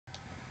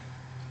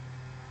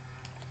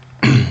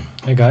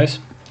Hey guys,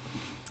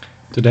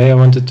 today I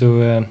wanted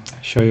to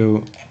show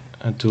you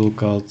a tool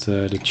called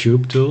the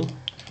Tube tool.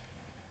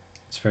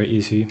 It's very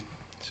easy,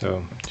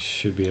 so it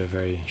should be a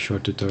very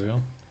short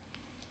tutorial.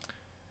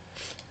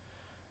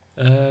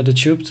 The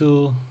Tube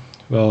tool,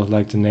 well,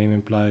 like the name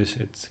implies,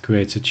 it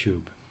creates a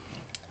tube.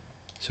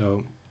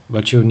 So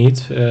what you need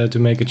to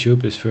make a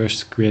tube is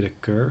first create a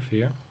curve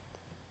here,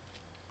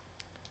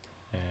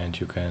 and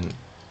you can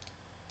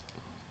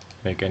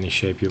make any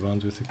shape you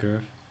want with the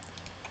curve,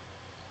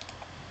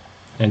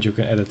 and you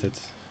can edit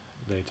it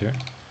later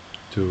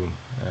to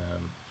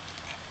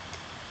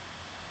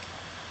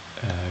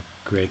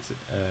create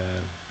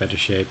a better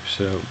shape.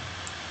 So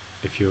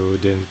if you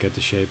didn't get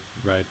the shape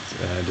right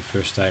the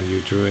first time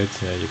you drew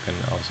it, you can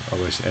also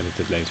always edit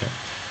it later.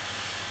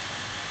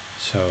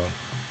 So,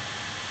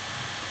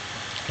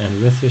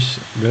 and with this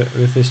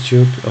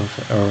tube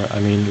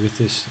with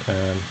this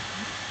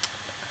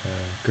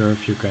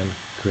curve, you can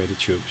create a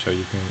tube. So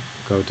you can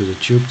go to the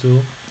Tube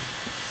tool,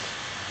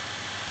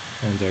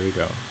 and there we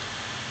go.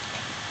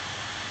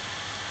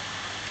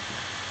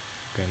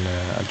 You can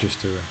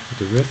adjust the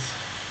width.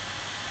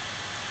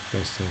 For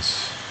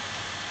instance,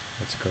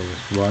 let's go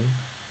with 1.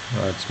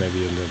 Well, it's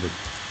maybe a little bit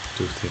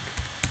too thick.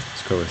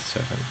 Let's go with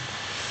 7.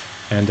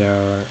 And there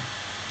are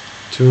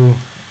two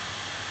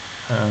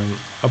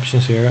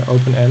options here: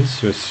 open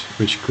ends,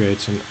 which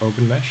creates an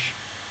open mesh,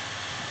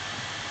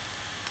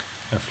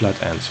 and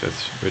flat ends,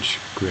 which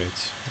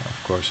creates,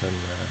 of course, a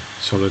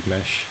solid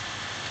mesh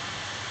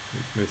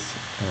with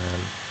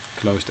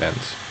closed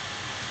ends.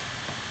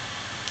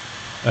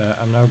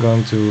 I'm now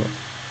going to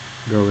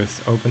go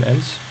with open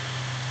ends,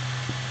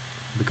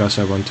 because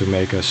I want to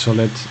make a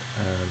solid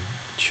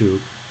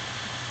tube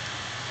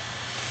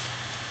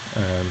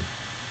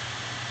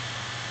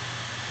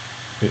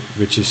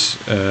which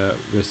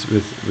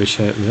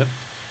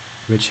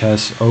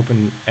has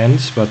open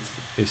ends but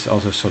is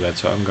also solid.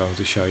 So I'm going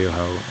to show you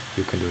how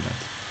you can do that.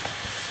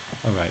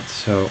 Alright,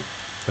 so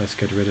let's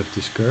get rid of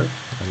this curve.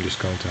 I'm just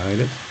going to hide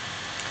it.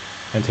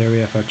 And here we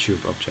have our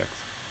tube object.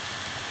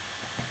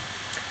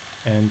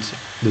 And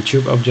the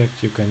tube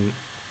object you can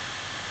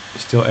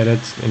still edit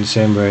in the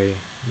same way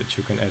that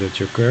you can edit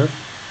your curve.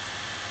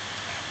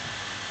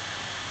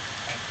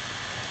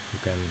 You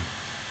can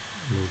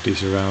move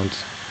these around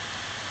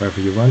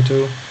wherever you want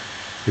to.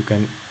 You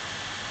can,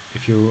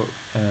 if you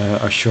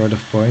are short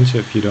of points,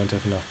 if you don't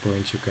have enough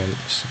points, you can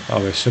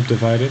always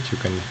subdivide it. You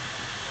can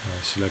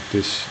select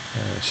this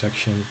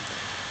section,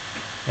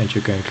 and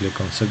you can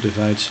click on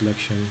subdivide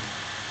selection,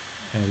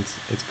 and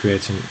it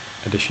creates an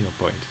additional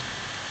point.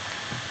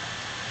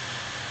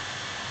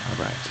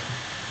 Alright.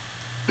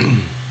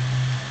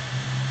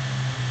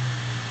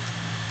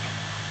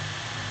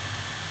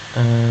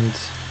 And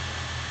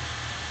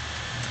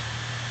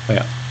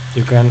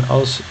you can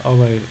also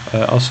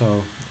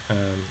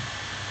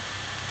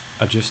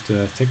adjust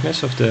the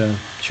thickness of the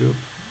tube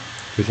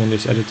within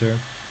this editor.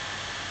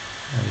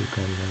 You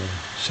can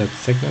set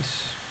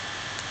thickness.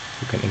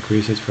 You can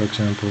increase it, for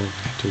example,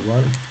 to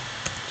 1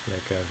 to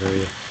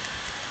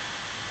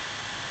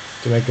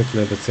make it a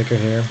little bit thicker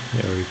here,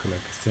 or you can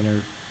make it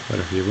thinner,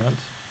 whatever you want.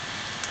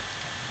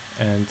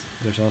 And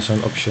there's also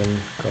an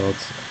option called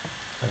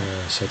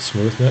set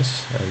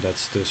smoothness, and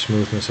that's the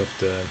smoothness of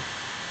the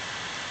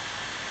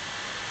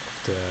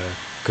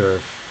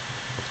curve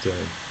of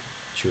the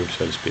tube,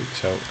 so to speak.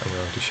 So I'm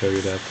going to show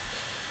you that.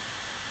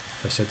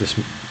 If I set the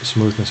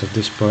smoothness of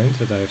this point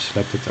that I have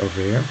selected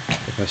over here,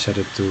 if I set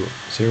it to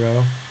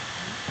 0,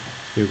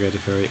 you get a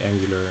very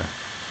angular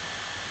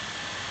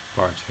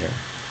part here.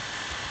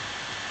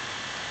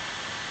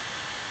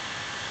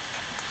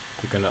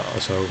 You can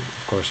also,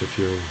 of course, if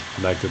you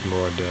liked it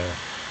more,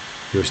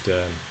 use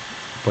the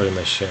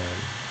Polymesh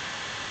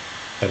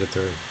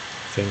editor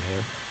thing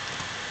here.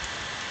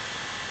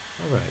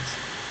 Alright,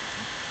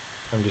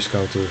 I'm just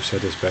going to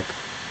set this back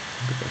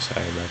because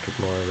I like it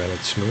more when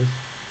it's smooth.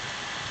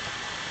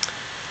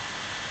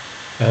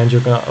 And you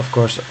can, of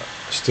course,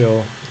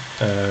 still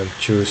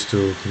choose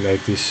to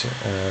make these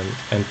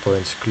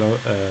endpoints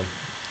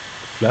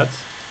flat,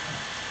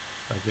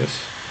 like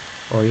this,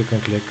 or you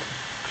can click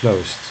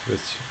closed,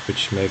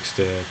 which makes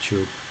the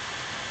tube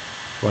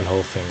one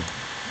whole thing.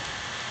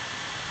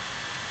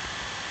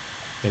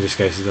 In this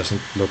case it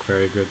doesn't look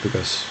very good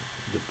because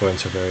the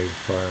points are very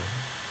far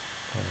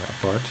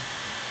apart.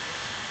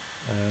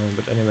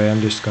 But anyway,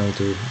 I'm just going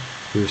to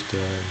use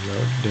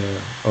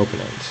the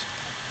open ends.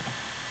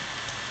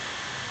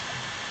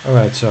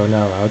 Alright, so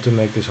now how to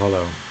make this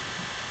hollow.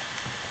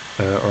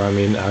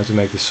 How to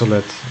make this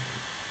solid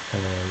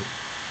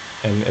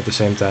and at the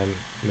same time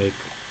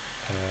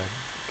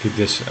keep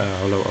this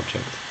hollow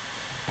object.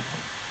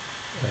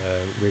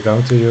 We're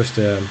going to use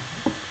the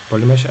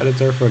Polymesh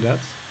editor for that,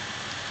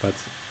 but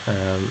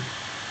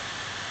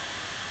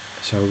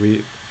so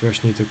we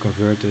first need to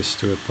convert this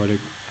to a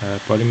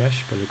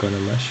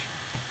polygonal mesh.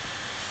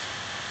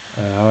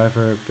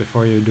 However,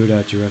 before you do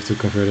that, you have to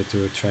convert it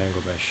to a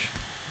triangle mesh,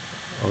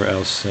 or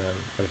else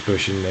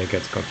Polyflution may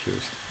get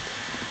confused.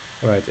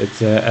 Alright,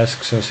 it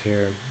asks us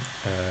here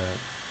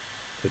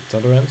the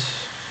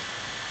tolerance,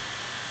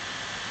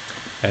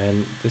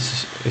 and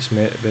this is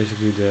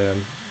basically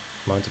the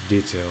amount of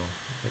detail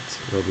that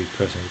will be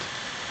present.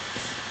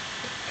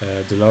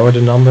 The lower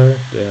the number,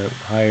 the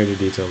higher the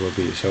detail will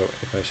be. So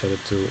if I set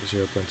it to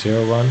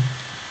 0.01,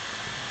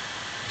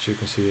 as you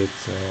can see, it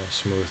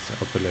smoothed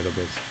up a little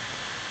bit.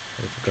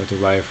 And if you go to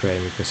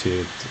wireframe, you can see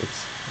it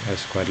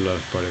has quite a lot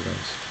of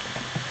polygons.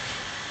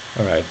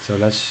 Alright, so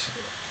let's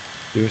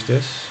use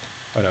this.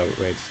 Oh no,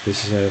 wait,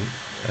 this is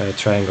a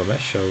triangle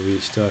mesh, so we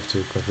still have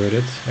to convert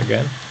it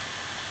again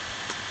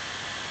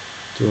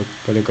to a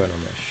polygonal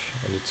mesh,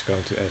 and it's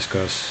going to ask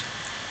us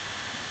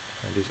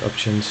these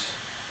options,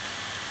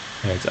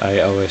 and I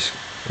always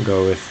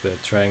go with the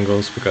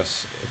triangles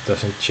because it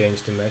doesn't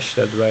change the mesh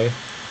that way.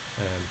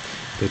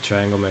 The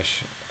triangle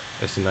mesh,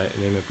 as the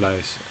name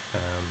implies,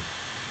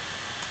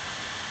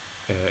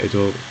 it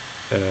will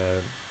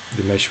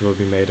the mesh will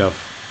be made up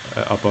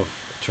of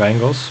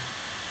triangles,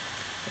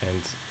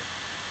 and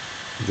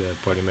the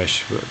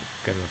polymesh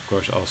can of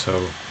course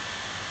also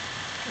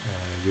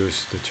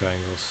use the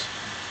triangles.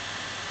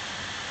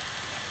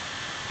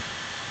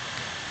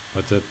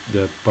 But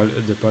the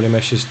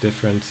polymesh is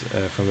different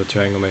from the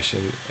triangle mesh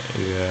in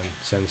the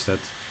sense that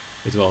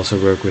it will also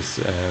work with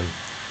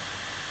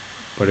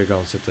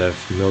polygons that have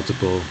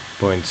multiple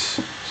points.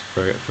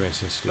 For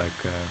instance, like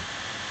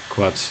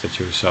quads that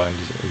you saw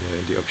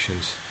in the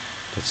options.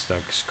 That's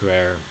like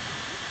square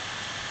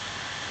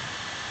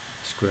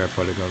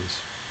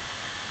polygons.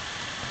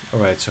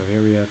 Alright, so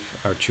here we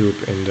have our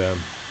tube in the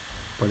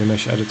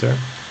polymesh editor.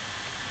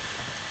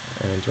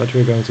 And what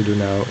we're going to do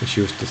now is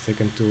use the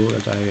thicken tool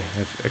that I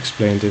have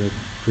explained in a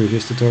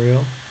previous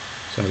tutorial.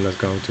 So I'm not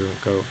going to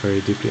go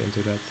very deeply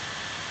into that.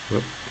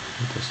 Whoop,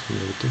 that was a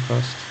little too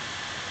fast.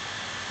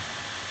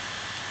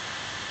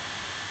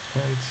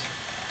 And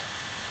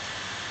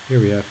here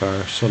we have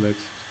our solid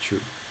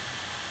tube.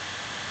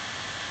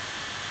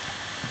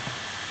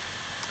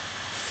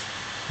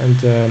 And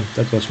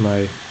that was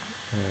my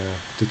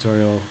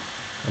tutorial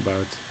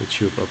about the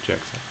tube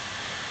object.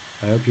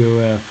 I hope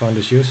you found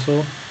this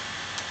useful,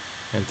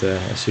 and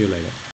I'll see you later.